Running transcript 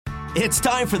It's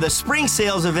time for the spring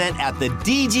sales event at the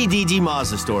DGDG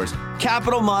Mazda stores.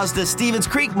 Capital Mazda, Stevens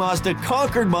Creek Mazda,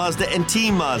 Concord Mazda, and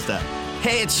Team Mazda.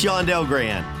 Hey, it's Shondell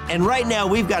Grand. And right now,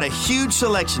 we've got a huge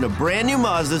selection of brand new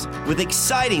Mazdas with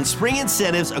exciting spring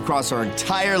incentives across our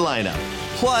entire lineup.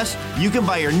 Plus, you can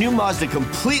buy your new Mazda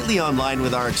completely online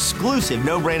with our exclusive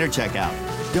no-brainer checkout.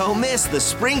 Don't miss the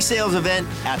spring sales event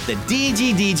at the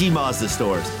DGDG Mazda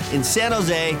stores in San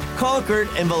Jose, Concord,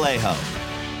 and Vallejo.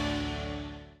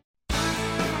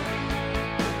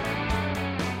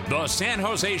 The San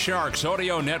Jose Sharks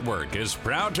Audio Network is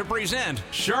proud to present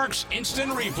Sharks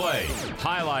Instant Replay.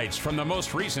 Highlights from the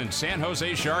most recent San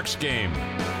Jose Sharks game.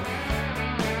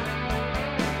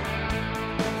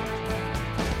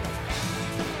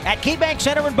 At KeyBank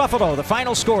Center in Buffalo, the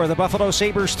final score, the Buffalo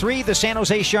Sabres 3, the San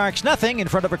Jose Sharks nothing, in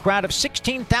front of a crowd of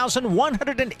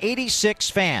 16,186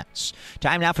 fans.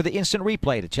 Time now for the instant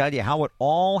replay to tell you how it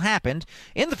all happened.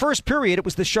 In the first period, it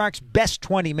was the Sharks' best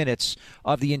 20 minutes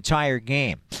of the entire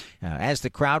game. As the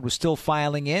crowd was still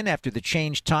filing in after the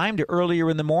change time to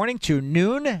earlier in the morning to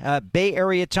noon, Bay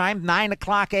Area time, 9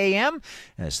 o'clock a.m.,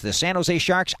 as the San Jose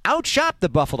Sharks outshot the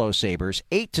Buffalo Sabres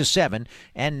 8-7,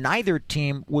 and neither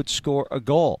team would score a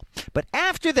goal. But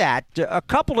after that, a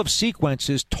couple of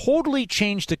sequences totally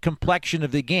changed the complexion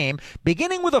of the game,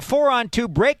 beginning with a 4-on-2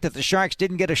 break that the Sharks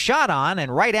didn't get a shot on,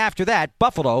 and right after that,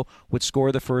 Buffalo would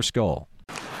score the first goal.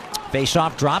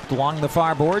 Face-off dropped along the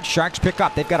far board. Sharks pick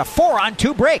up. They've got a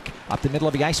 4-on-2 break. Up the middle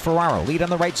of the ice, Ferraro. Lead on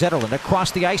the right, Zetterlund.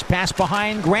 Across the ice, pass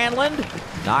behind Granlund.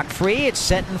 Knocked free. It's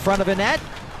set in front of a net.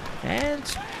 And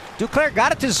Duclair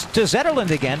got it to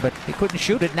Zetterlund again, but he couldn't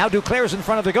shoot it. Now Duclair's in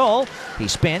front of the goal. He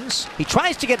spins. He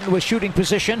tries to get into a shooting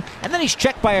position, and then he's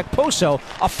checked by Okposo.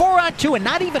 A 4-on-2 and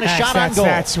not even a shot on goal.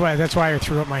 That's why I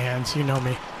threw up my hands. You know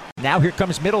me. Now here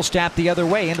comes Middlestat the other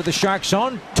way into the Shark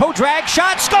zone. Toe drag,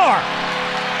 shot, score!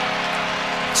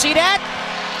 See that?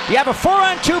 You have a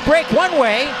 4-on-2 break one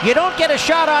way, you don't get a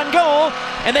shot on goal,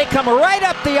 and they come right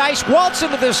up the ice, waltz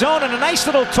into the zone, and a nice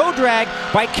little toe drag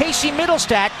by Casey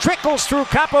Middlestat trickles through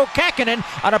Kaapo Kähkönen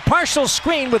on a partial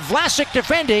screen with Vlasic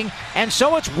defending, and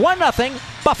so it's 1-0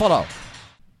 Buffalo.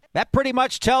 That pretty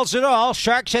much tells it all.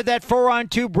 Sharks had that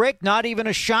 4-on-2 break, not even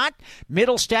a shot.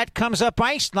 Middlestat comes up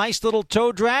ice, nice little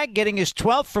toe drag, getting his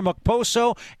 12th from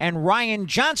Okposo and Ryan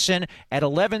Johnson at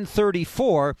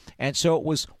 11:34, and so it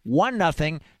was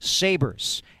 1-0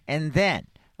 Sabres. And then,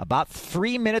 about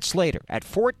 3 minutes later, at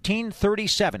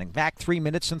 14:37, in fact 3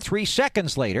 minutes and 3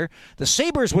 seconds later, the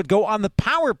Sabres would go on the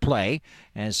power play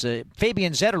as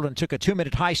Fabian Zetterlund took a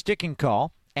 2-minute high sticking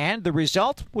call. And the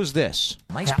result was this.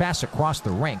 Nice pass across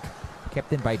the rink.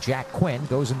 Kept in by Jack Quinn.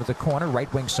 Goes into the corner, right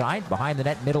wing side. Behind the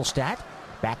net, Middlestat.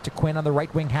 Back to Quinn on the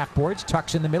right wing half boards.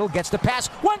 Tucks in the middle, gets the pass.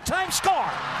 One-time score!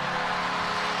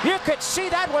 You could see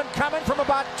that one coming from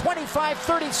about 25,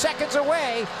 30 seconds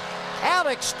away.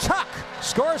 Alex Tuch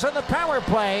scores on the power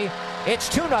play. It's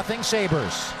 2-0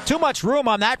 Sabres. Too much room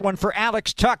on that one for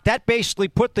Alex Tuch. That basically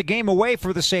put the game away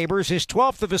for the Sabres. His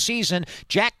 12th of the season.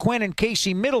 Jack Quinn and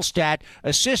Casey Middlestat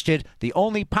assisted the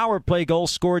only power play goal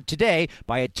scored today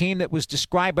by a team that was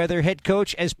described by their head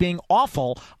coach as being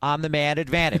awful on the man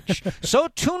advantage. So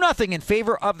 2-0 in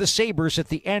favor of the Sabres at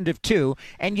the end of 2.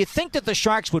 And you think that the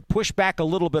Sharks would push back a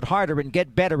little bit harder and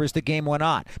get better as the game went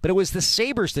on. But it was the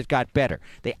Sabres that got better.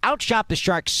 They outshot the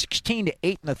Sharks 16-8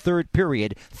 in the third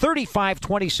period.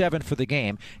 35-27 for the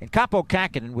game, and Kaapo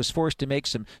Kähkönen was forced to make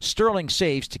some sterling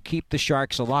saves to keep the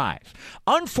Sharks alive.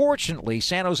 Unfortunately,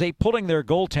 San Jose pulling their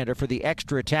goaltender for the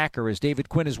extra attacker, as David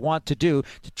Quinn is wont to do,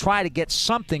 to try to get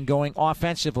something going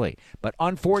offensively. But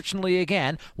unfortunately,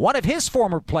 again, one of his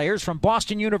former players from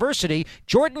Boston University,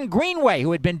 Jordan Greenway,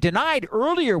 who had been denied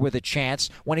earlier with a chance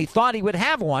when he thought he would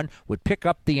have one, would pick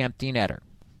up the empty netter.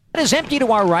 It is empty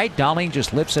to our right. Dahlin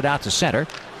just lifts it out to center.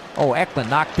 Oh, Eklund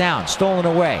knocked down, stolen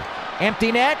away.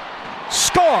 Empty net,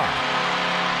 score!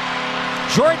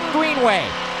 Jordan Greenway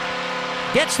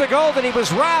gets the goal that he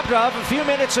was robbed of a few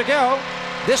minutes ago.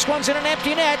 This one's in an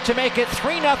empty net to make it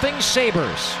 3-0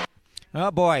 Sabres.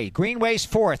 Oh boy, Greenway's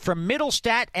fourth from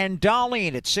Middlestat and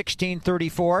Dahlin at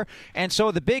 16:34. And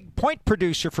so the big point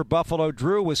producer for Buffalo,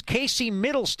 Drew, was Casey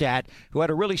Middlestat, who had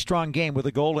a really strong game with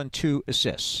a goal and 2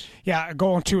 assists. Yeah, a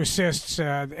goal and 2 assists,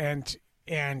 and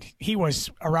he was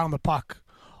around the puck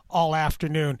all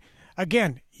afternoon.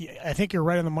 Again, I think you're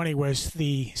right on the money. Was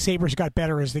the Sabres got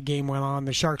better as the game went on.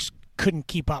 The Sharks couldn't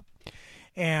keep up.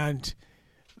 And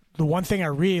the one thing I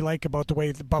really like about the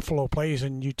way the Buffalo plays,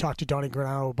 and you talked to Donnie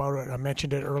Granado about it, I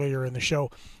mentioned it earlier in the show,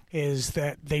 is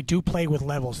that they do play with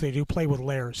levels. They do play with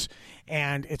layers.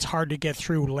 And it's hard to get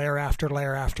through layer after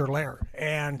layer after layer.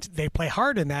 And they play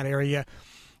hard in that area.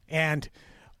 And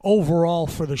overall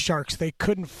for the Sharks, they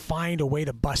couldn't find a way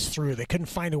to bust through. They couldn't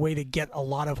find a way to get a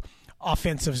lot of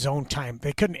offensive zone time.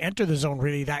 They couldn't enter the zone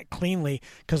really that cleanly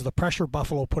because of the pressure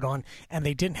Buffalo put on, and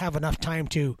they didn't have enough time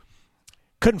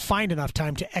couldn't find enough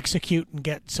time to execute and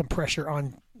get some pressure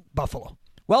on Buffalo.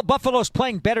 Well, Buffalo's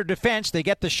playing better defense. They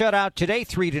get the shutout today,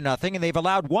 3-0, and they've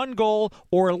allowed 1 goal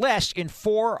or less in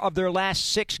 4 of their last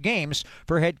 6 games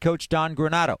for head coach Don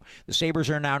Granato. The Sabres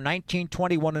are now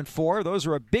 19-21-4. Those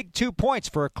are a big 2 points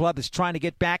for a club that's trying to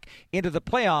get back into the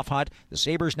playoff hunt. The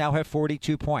Sabres now have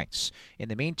 42 points. In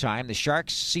the meantime, the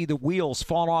Sharks see the wheels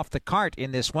fall off the cart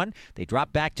in this one. They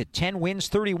drop back to 10 wins,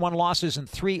 31 losses, and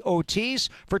 3 OTs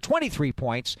for 23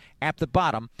 points at the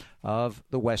bottom of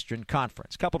the Western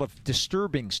Conference. A couple of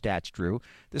disturbing stats, Drew.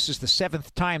 This is the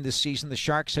 7th time this season the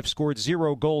Sharks have scored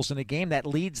 0 goals in a game. That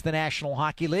leads the National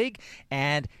Hockey League.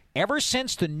 And ever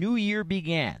since the new year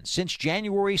began, since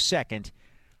January 2nd,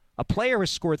 a player has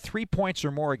scored 3 points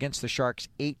or more against the Sharks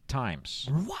 8 times.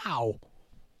 Wow.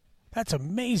 That's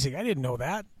amazing. I didn't know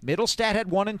that. Middlestat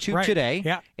had 1 and 2 right. today.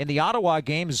 Yeah. In the Ottawa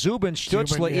game, Zubin,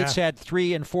 Stützle, yeah. each had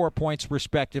 3 and 4 points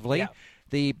respectively. Yeah.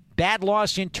 The bad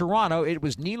loss in Toronto, it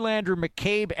was Nylander,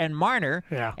 McCabe, and Marner.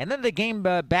 Yeah. And then the game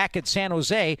back at San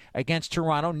Jose against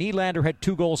Toronto, Nylander had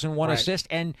 2 goals and 1 right. assist,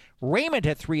 and Raymond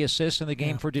had 3 assists in the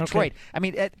game for Detroit. Okay. I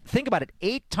mean, think about it.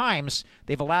 8 times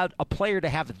they've allowed a player to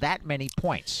have that many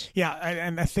points. Yeah,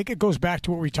 and I think it goes back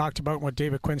to what we talked about, what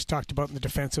David Quinn's talked about in the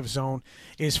defensive zone,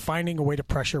 is finding a way to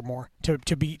pressure more,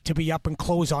 to be up and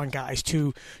close on guys,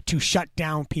 to shut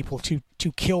down people, to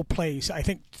kill plays. I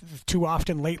think too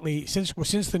often lately, since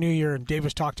the new year, and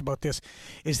Davis talked about this,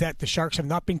 is that the Sharks have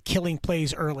not been killing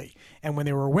plays early. And when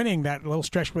they were winning, that little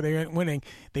stretch where they weren't winning,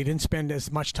 they didn't spend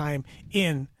as much time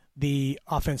in the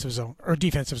offensive zone or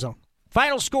defensive zone.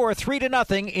 Final score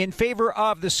 3-0 in favor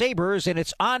of the Sabres, and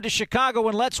it's on to Chicago,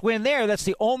 and let's win there. That's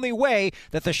the only way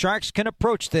that the Sharks can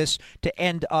approach this to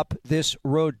end up this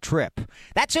road trip.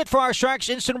 That's it for our Sharks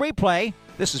Instant Replay.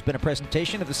 This has been a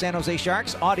presentation of the San Jose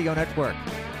Sharks Audio Network.